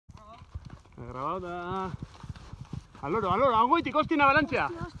Grabada. Aloro, angoitik, hostia, Avalanchea.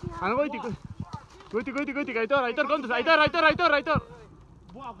 Angoitik. Goitik, Aitor, kontuz, Aitor.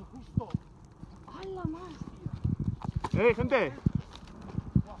 Buah, justo. ¡Hala más! Gente.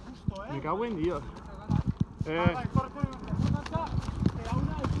 Buah, justo, Me cago en Dios.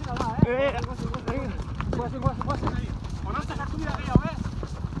 Onartzen hartu dira gehiago,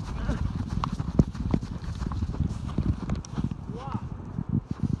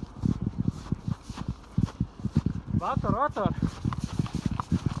 Bator.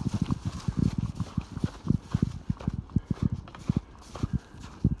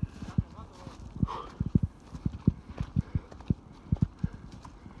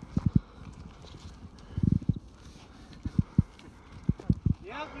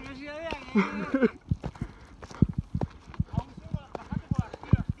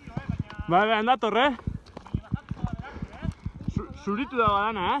 Bai, handator, Zuritu da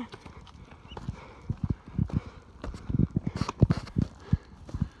badana,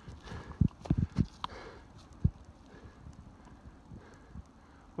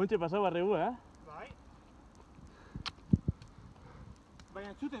 Ontxe pasau barregu, Bai.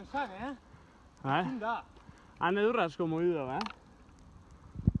 Baina txuten zan, Da. Han edurra asko mogidu dago,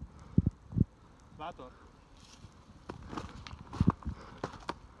 Bator.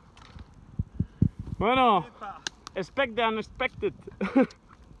 Bueno, expect the unexpected.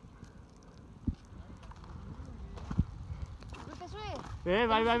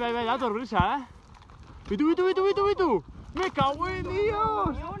 Bai, dator brisa, Bitu! Me cago en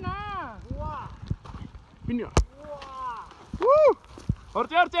Dios! Pinio.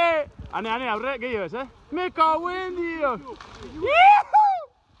 Hortxe! Ane, aurre, gehiago ez, Me cago en Dios!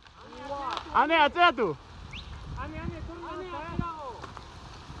 Ane, atzeatu!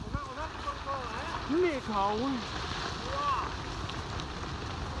 Me cago en...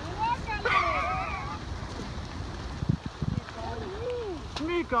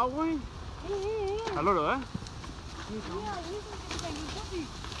 Me cago en... Aloro,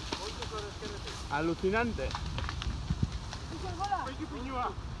 Alucinante.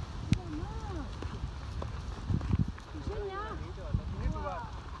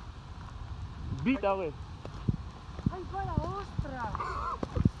 Bita, güey. ¡Ay, para, ostras!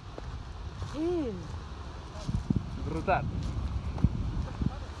 Brutal.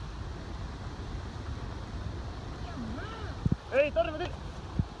 ¡Ey, torre, metí!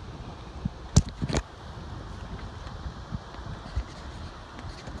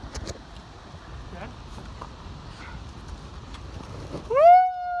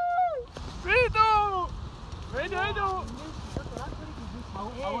 Vito!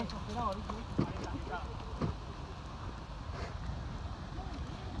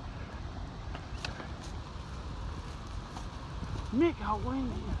 Me cago en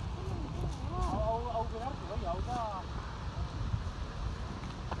Dios.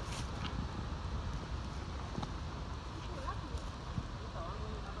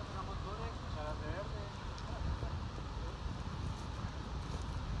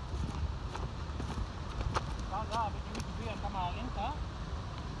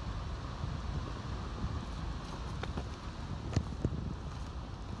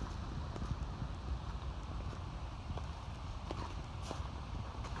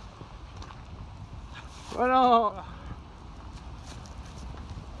 Bueno.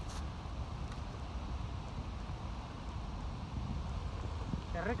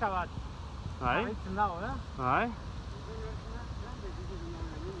 Erreka bat. Bai. Jarraitzen dago, Bai.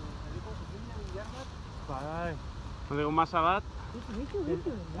 Bai. Ondego masa bat.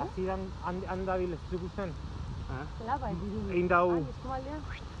 Azidan handabil ez ikusten. Laba, Egin dau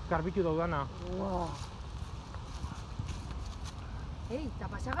garbitu daudana. Ei, eta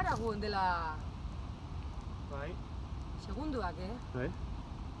pasagara guen dela... Bai. Segunduak, Bai.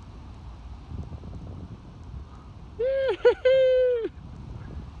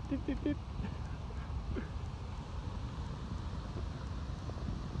 Tip.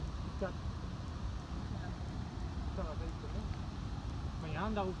 Baina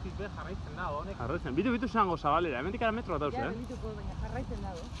handa guztiz be jarraitzen dago, honek. Jarraitzen. Bitu zango zabalera. Hemendik ara metro bat dauz, Bituko, baina jarraitzen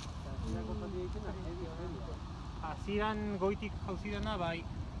dago. Aziran goitik jauzidana, bai.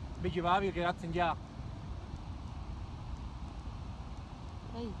 Beti babil geratzen ja.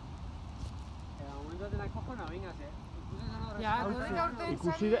 Ei.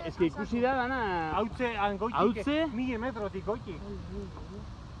 Ikusi da dana... Hautze, goitik, 1000 metrotik goitik.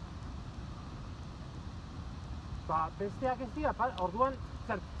 Besteak ez dira, orduan,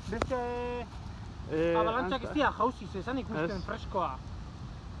 beste abalantxak ez dira jauziz, esan ikusten freskoa.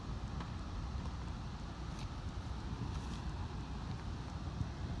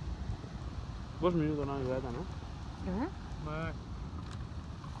 5 minutu nahi behetan, Bai.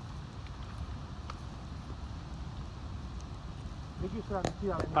 Nik uste da bizi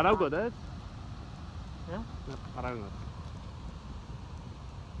da lehen. Paraukot, ez? Eh? Paraukot.